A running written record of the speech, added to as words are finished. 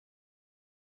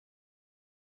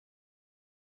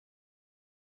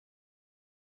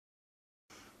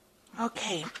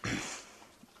Okay.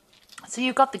 So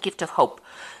you've got the gift of hope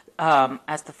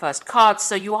as the first card.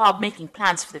 So you are making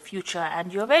plans for the future,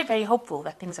 and you're very, very hopeful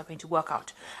that things are going to work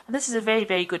out. And this is a very,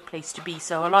 very good place to be.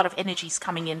 So a lot of energies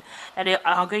coming in that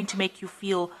are going to make you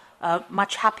feel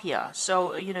much happier.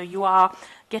 So, you are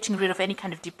getting rid of any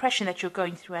kind of depression that you're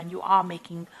going through, and you are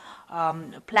making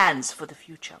plans for the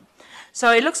future.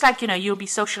 So it looks like, you'll be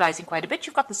socializing quite a bit.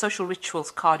 You've got the social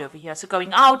rituals card over here. So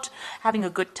going out, having a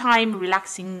good time,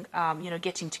 relaxing,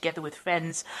 getting together with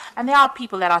friends. And there are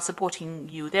people that are supporting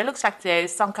you. There looks like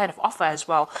there's some kind of offer as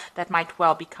well that might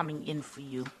well be coming in for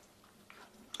you.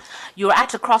 You're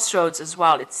at a crossroads as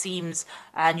well, it seems,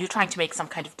 and you're trying to make some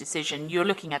kind of decision. You're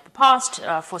looking at the past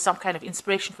for some kind of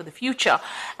inspiration for the future,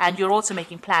 and you're also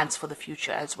making plans for the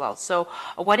future as well. So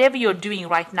whatever you're doing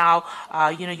right now,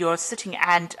 you're sitting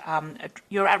and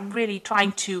you're really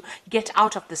trying to get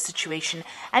out of the situation,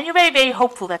 and you're very, very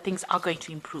hopeful that things are going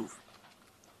to improve.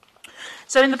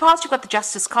 So in the past, you've got the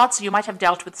Justice card, so you might have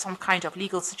dealt with some kind of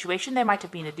legal situation. There might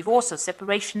have been a divorce or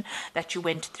separation that you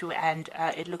went through, and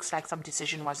it looks like some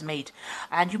decision was made.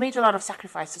 And you made a lot of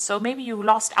sacrifices, so maybe you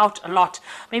lost out a lot.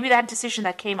 Maybe that decision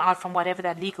that came out from whatever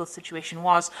that legal situation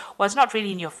was not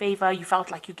really in your favor. You felt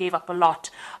like you gave up a lot.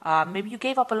 Maybe you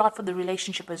gave up a lot for the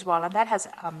relationship as well, and that has,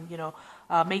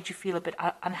 made you feel a bit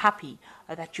unhappy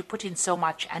that you put in so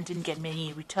much and didn't get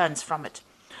many returns from it.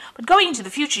 But going into the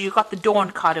future, you've got the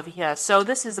Dawn card over here. So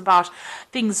this is about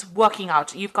things working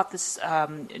out. You've got this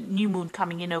new moon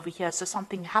coming in over here. So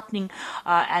something happening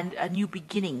and a new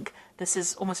beginning. This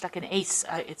is almost like an ace.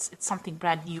 It's something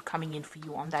brand new coming in for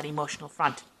you on that emotional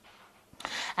front.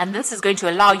 And this is going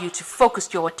to allow you to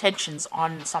focus your attentions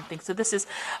on something. So this is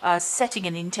setting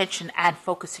an intention and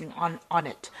focusing on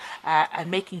it and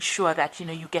making sure that,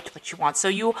 you get what you want. So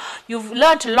you've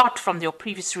learned a lot from your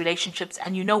previous relationships,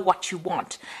 and you know what you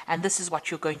want. And this is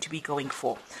what you're going to be going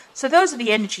for. So those are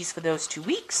the energies for those 2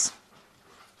 weeks.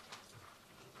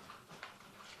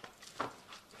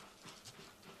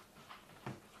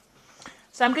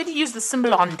 So I'm going to use the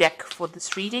Symbolon deck for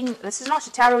this reading. This is not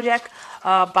a tarot deck,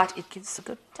 but it gives a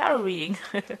good tarot reading.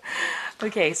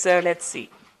 Okay, so let's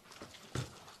see.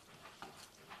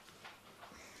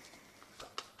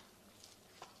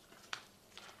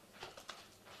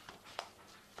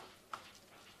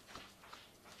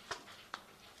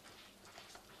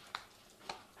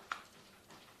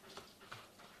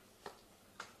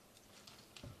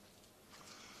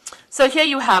 So here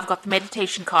you have got the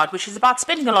meditation card, which is about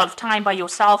spending a lot of time by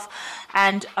yourself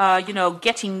and,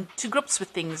 getting to grips with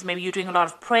things. Maybe you're doing a lot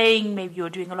of praying, maybe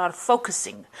you're doing a lot of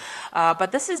focusing.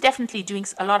 But this is definitely doing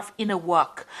a lot of inner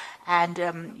work and,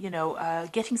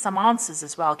 getting some answers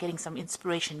as well, getting some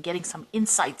inspiration, getting some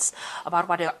insights about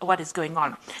what is going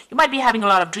on. You might be having a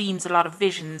lot of dreams, a lot of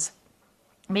visions,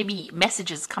 maybe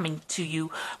messages coming to you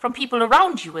from people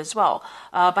around you as well.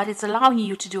 But it's allowing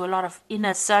you to do a lot of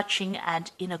inner searching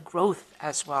and inner growth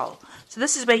as well. So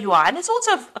this is where you are. And it's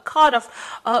also a card of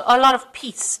a lot of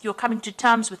peace. You're coming to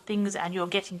terms with things, and you're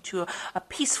getting to a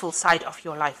peaceful side of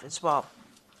your life as well.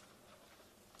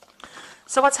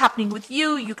 So what's happening with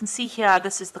you? You can see here,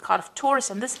 this is the card of Taurus,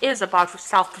 and this is about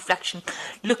self-reflection.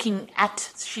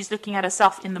 She's looking at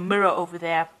herself in the mirror over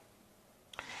there,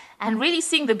 and really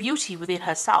seeing the beauty within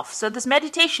herself. So this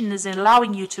meditation is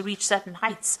allowing you to reach certain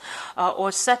heights,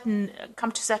 or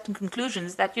come to certain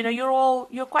conclusions that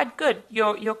you're quite good.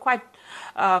 You're quite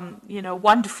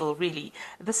wonderful. Really,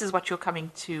 this is what you're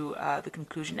coming to the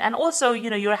conclusion. And also,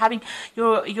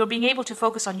 you're being able to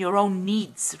focus on your own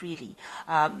needs, really,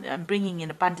 and bringing in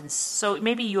abundance. So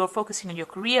maybe you're focusing on your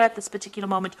career at this particular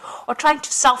moment, or trying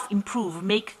to self-improve,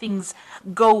 make things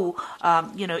go,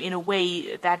 in a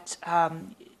way that.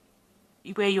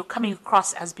 Where you're coming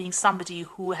across as being somebody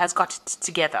who has got it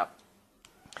together.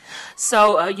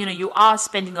 So, you are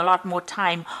spending a lot more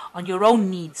time on your own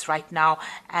needs right now,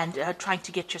 and trying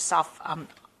to get yourself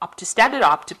up to standard,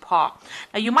 up to par.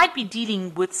 Now, you might be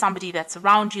dealing with somebody that's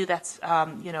around you that's,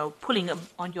 pulling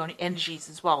on your energies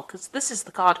as well, because this is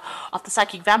the card of the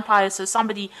psychic vampire, so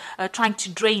somebody trying to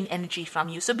drain energy from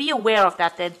you. So be aware of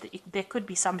that there could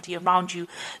be somebody around you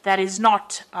that is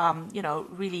not,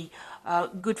 really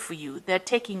good for you. They're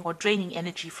taking or draining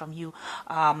energy from you,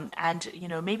 and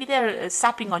maybe they're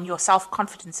sapping on your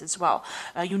self-confidence as well.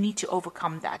 You need to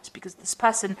overcome that, because this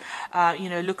person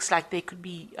looks like they could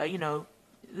be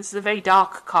this is a very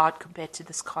dark card compared to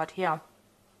this card here,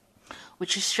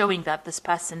 which is showing that this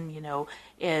person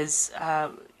is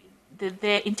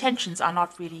their intentions are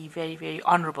not really very, very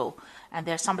honorable, and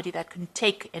they're somebody that can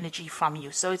take energy from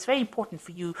you. So it's very important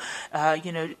for you,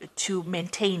 to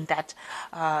maintain that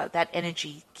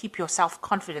energy. Keep your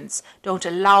self-confidence. Don't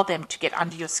allow them to get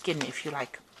under your skin, if you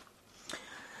like.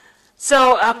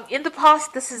 So in the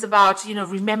past, this is about,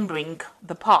 remembering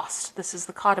the past. This is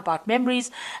the card about memories,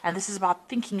 and this is about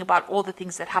thinking about all the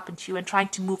things that happened to you and trying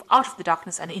to move out of the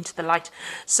darkness and into the light.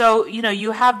 So,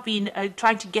 you have been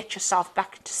trying to get yourself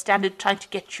back to standard, trying to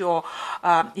get your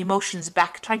emotions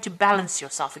back, trying to balance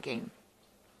yourself again.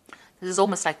 This is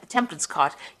almost like the Temperance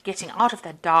card, getting out of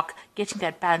that dark, getting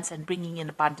that balance and bringing in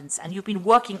abundance. And you've been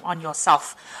working on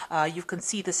yourself. You can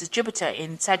see this is Jupiter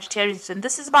in Sagittarius, and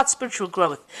this is about spiritual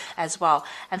growth as well.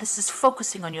 And this is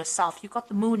focusing on yourself. You've got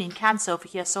the moon in Cancer over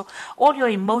here, so all your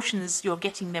emotions, you're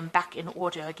getting them back in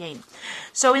order again.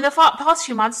 So in the past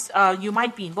few months, you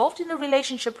might be involved in a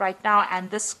relationship right now,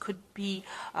 and this could be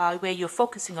where you're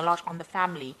focusing a lot on the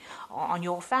family, on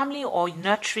your family, or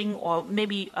nurturing, or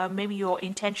maybe your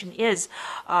intention is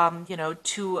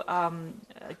to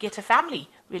get a family,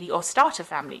 really, or start a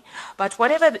family. But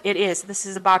whatever it is, this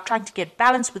is about trying to get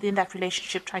balance within that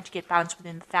relationship, trying to get balance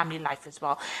within the family life as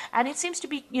well. And it seems to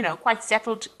be, quite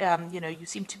settled. You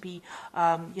seem to be,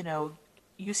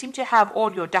 you seem to have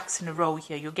all your ducks in a row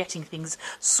here. You're getting things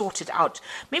sorted out.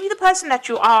 Maybe the person that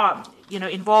you are,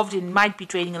 involved in might be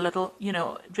draining a little,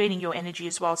 draining your energy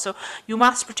as well. So you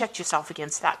must protect yourself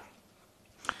against that.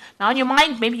 Now, in your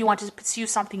mind, maybe you want to pursue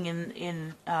something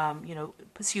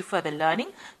pursue further learning.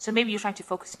 So maybe you're trying to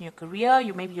focus on your career.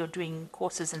 Maybe you're doing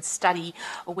courses and study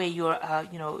where you're,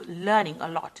 learning a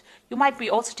lot. You might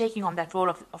be also taking on that role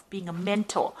of being a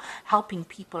mentor, helping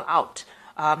people out.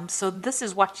 So this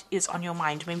is what is on your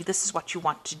mind. Maybe this is what you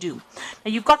want to do.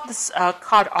 Now, you've got this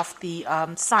card of the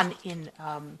Sun in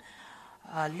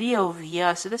Leo over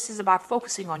here. So this is about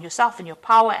focusing on yourself and your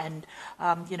power and,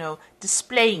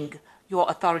 displaying your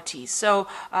authority. So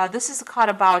this is a card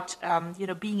about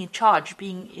being in charge,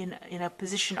 being in a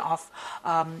position of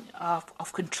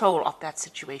control of that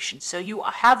situation. So you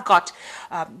have got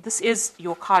this is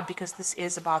your card because this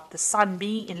is about the Sun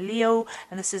being in Leo,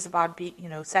 and this is about being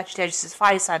Sagittarius is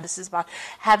fire sign. This is about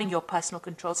having your personal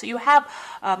control. So you have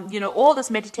all this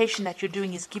meditation that you're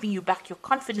doing is giving you back your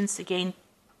confidence again.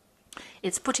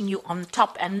 It's putting you on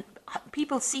top, and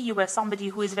people see you as somebody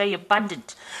who is very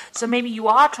abundant. So maybe you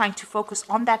are trying to focus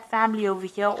on that family over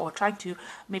here, or trying to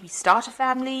maybe start a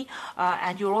family,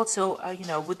 and you're also,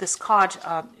 with this card,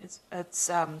 it's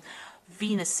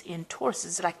Venus in Taurus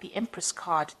is like the Empress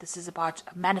card. This is about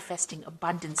manifesting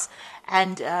abundance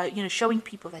and showing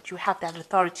people that you have that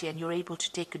authority and you're able to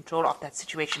take control of that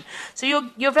situation. So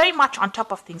you're very much on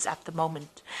top of things at the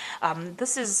moment.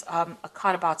 This is a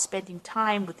card about spending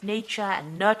time with nature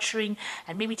and nurturing,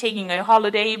 and maybe taking a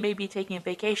holiday, maybe taking a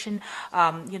vacation.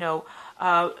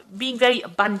 Being very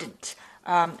abundant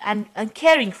and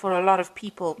caring for a lot of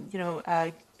people.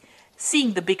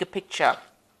 Seeing the bigger picture.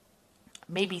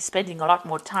 Maybe spending a lot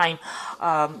more time,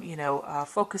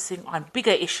 focusing on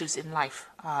bigger issues in life,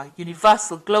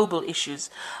 universal, global issues.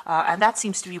 And that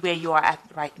seems to be where you are at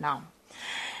right now.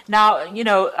 Now,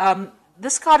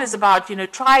 this card is about,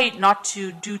 try not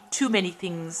to do too many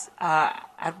things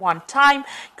at one time,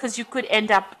 because you could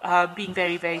end up being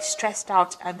very, very stressed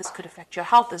out, and this could affect your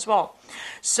health as well.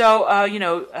 So,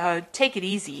 take it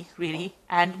easy, really,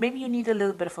 and maybe you need a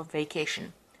little bit of a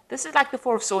vacation. This is like the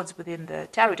Four of Swords within the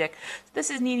tarot deck. This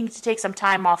is needing to take some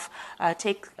time off,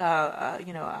 take a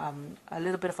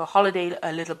little bit of a holiday,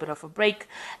 a little bit of a break,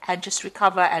 and just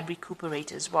recover and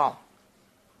recuperate as well.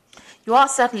 You are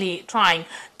certainly trying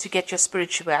to get your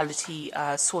spirituality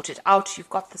sorted out.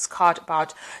 You've got this card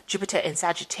about Jupiter in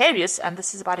Sagittarius, and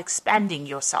this is about expanding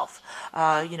yourself,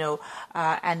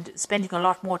 and spending a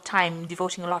lot more time,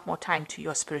 devoting a lot more time to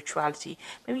your spirituality.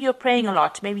 Maybe you're praying a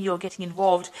lot. Maybe you're getting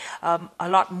involved a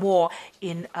lot more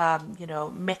in,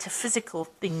 metaphysical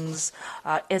things,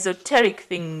 esoteric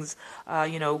things,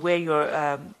 where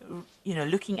you're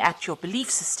looking at your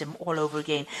belief system all over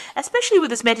again. Especially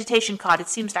with this meditation card, it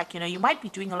seems like, you might be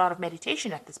doing a lot of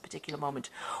meditation at this particular moment,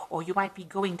 or you might be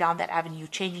going down that avenue,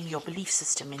 changing your belief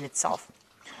system in itself.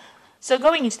 So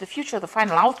going into the future, the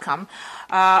final outcome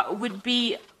would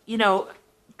be,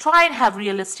 try and have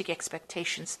realistic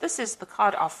expectations. This is the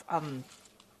card of,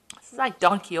 this is like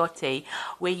Don Quixote,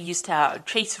 where he used to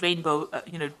chase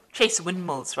chase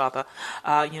windmills rather,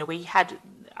 where he had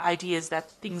ideas that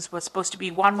things were supposed to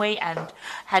be one way and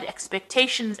had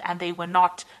expectations, and they were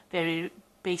not very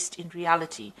based in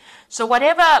reality. So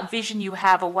whatever vision you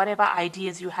have or whatever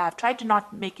ideas you have, try to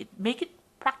not make it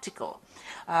practical.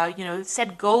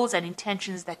 Set goals and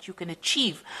intentions that you can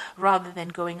achieve rather than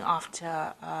going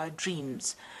after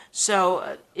dreams.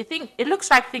 So I think it looks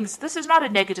like things, this is not a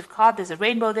negative card, there's a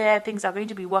rainbow there, things are going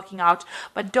to be working out,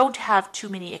 but don't have too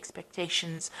many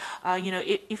expectations,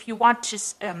 if you want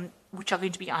to, which are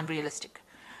going to be unrealistic.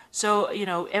 So,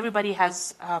 everybody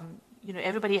has,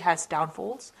 everybody has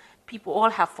downfalls. People all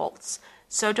have faults.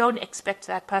 So don't expect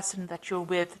that person that you're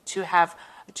with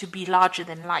to be larger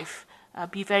than life.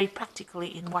 Be very practically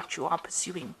in what you are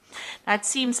pursuing. Now, it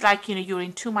seems like, you're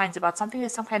in two minds about something.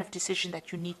 There's some kind of decision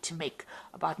that you need to make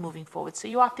about moving forward. So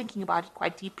you are thinking about it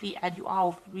quite deeply, and you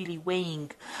are really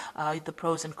weighing the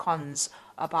pros and cons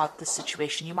about the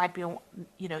situation. You might be,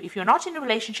 if you're not in a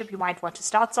relationship, you might want to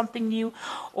start something new,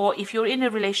 or if you're in a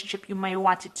relationship, you may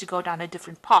want it to go down a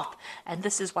different path. And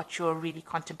this is what you're really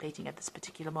contemplating at this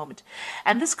particular moment.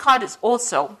 And this card is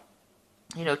also,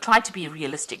 try to be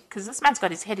realistic, because this man's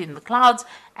got his head in the clouds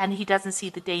and he doesn't see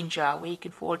the danger where he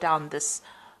can fall down this,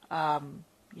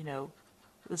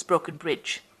 this broken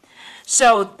bridge.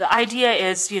 So the idea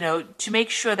is, to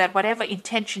make sure that whatever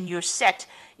intention you're set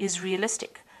is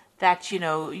realistic, that,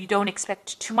 you don't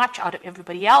expect too much out of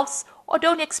everybody else, or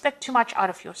don't expect too much out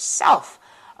of yourself.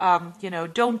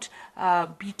 Don't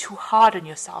be too hard on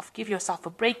yourself. Give yourself a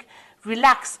break,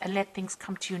 relax, and let things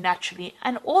come to you naturally.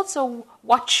 And also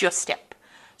watch your step.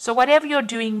 So whatever you're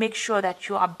doing, make sure that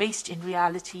you are based in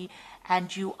reality,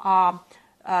 and you are,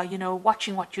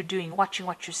 watching what you're doing, watching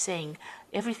what you're saying.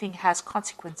 Everything has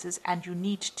consequences, and you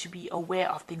need to be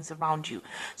aware of things around you.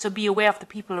 So be aware of the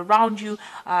people around you.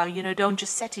 Don't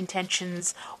just set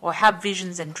intentions or have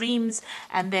visions and dreams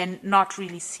and then not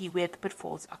really see where the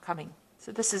pitfalls are coming.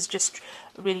 So this is just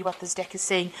really what this deck is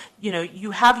saying.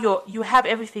 You have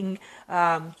everything,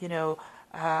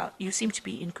 you seem to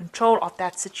be in control of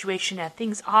that situation, and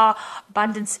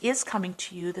abundance is coming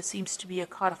to you. There seems to be a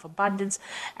card of abundance,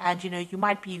 and you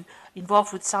might be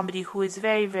involved with somebody who is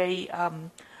very, very,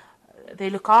 they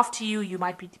look after you. You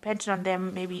might be dependent on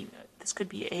them. Maybe this could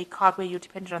be a card where you're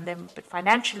dependent on them, but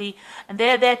financially, and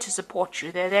they're there to support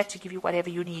you. They're there to give you whatever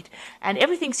you need, and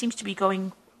everything seems to be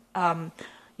going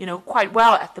quite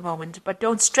well at the moment. But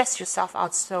don't stress yourself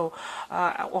out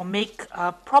or make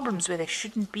problems where there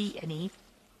shouldn't be any,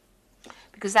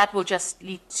 because that will just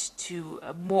lead to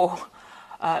more,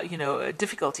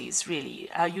 difficulties, really.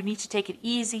 You need to take it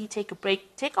easy, take a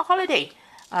break, take a holiday,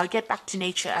 get back to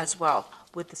nature as well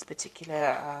with this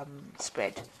particular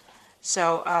spread.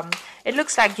 So it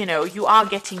looks like, you are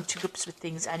getting to grips with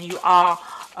things, and you are,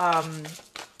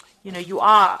 you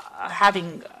are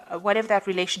having, whatever that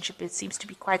relationship is, seems to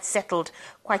be quite settled,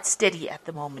 quite steady at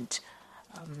the moment.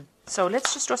 So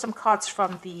let's just draw some cards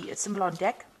from the Symbolon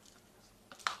deck.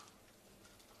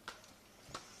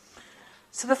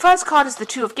 So the first card is the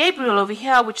Two of Gabriel over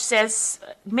here, which says,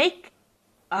 make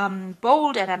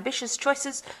bold and ambitious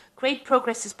choices. Great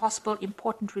progress is possible.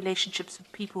 Important relationships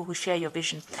with people who share your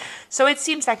vision. So it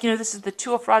seems like, this is the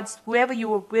Two of Rods. Whoever you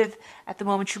were with at the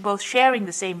moment, you're both sharing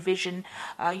the same vision.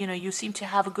 You seem to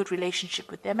have a good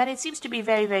relationship with them. And it seems to be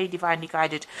very, very divinely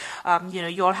guided.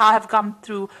 You all have gone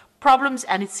through problems,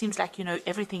 and it seems like,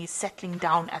 everything is settling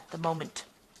down at the moment.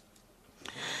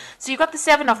 So you've got the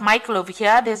Seven of Michael over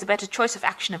here. There's a better choice of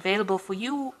action available for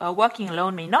you. Working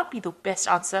alone may not be the best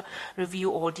answer. Review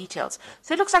all details.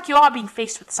 So it looks like you are being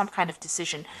faced with some kind of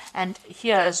decision. And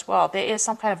here as well, there is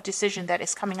some kind of decision that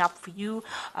is coming up for you.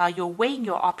 You're weighing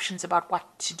your options about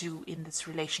what to do in this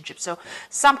relationship. So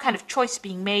some kind of choice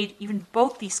being made. Even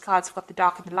both these cards have got the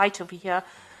dark and the light over here.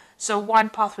 So one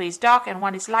pathway is dark and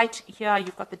one is light. Here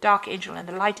you've got the dark angel and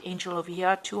the light angel over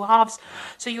here, two halves.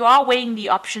 So you are weighing the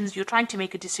options. You're trying to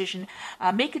make a decision.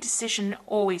 Make a decision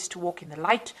always to walk in the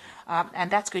light,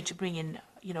 and that's going to bring in,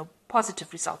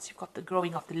 positive results. You've got the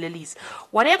growing of the lilies.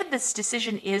 Whatever this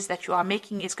decision is that you are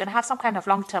making is going to have some kind of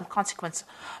long-term consequence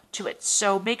to it.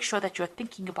 So make sure that you're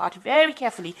thinking about it very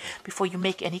carefully before you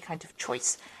make any kind of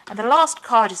choice. And the last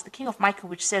card is the King of Michael,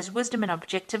 which says wisdom and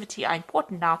objectivity are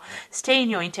important now. Stay in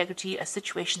your integrity, a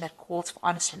situation that calls for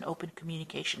honest and open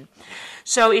communication.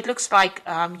 So it looks like,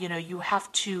 you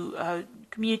have to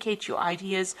communicate your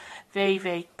ideas very,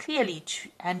 very clearly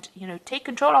and, take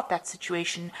control of that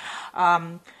situation.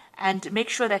 And make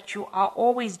sure that you are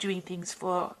always doing things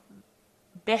for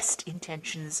best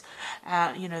intentions.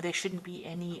 There shouldn't be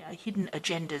any hidden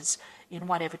agendas in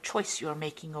whatever choice you're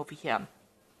making over here.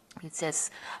 It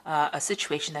says a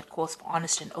situation that calls for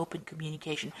honest and open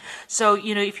communication. So,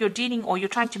 if you're dealing or you're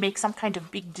trying to make some kind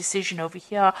of big decision over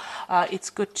here,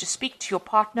 it's good to speak to your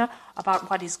partner about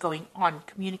what is going on.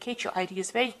 Communicate your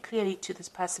ideas very clearly to this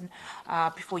person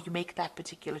before you make that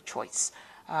particular choice.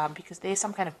 Because there's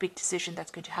some kind of big decision that's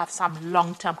going to have some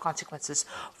long-term consequences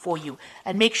for you.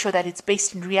 And make sure that it's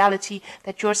based in reality,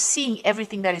 that you're seeing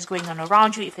everything that is going on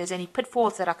around you. If there's any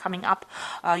pitfalls that are coming up,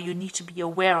 you need to be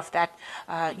aware of that.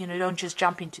 Don't just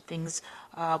jump into things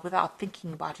without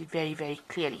thinking about it very, very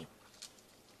clearly.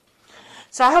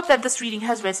 So I hope that this reading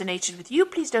has resonated with you.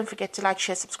 Please don't forget to like,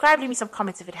 share, subscribe, leave me some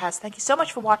comments if it has. Thank you so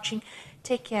much for watching.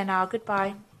 Take care now.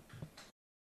 Goodbye.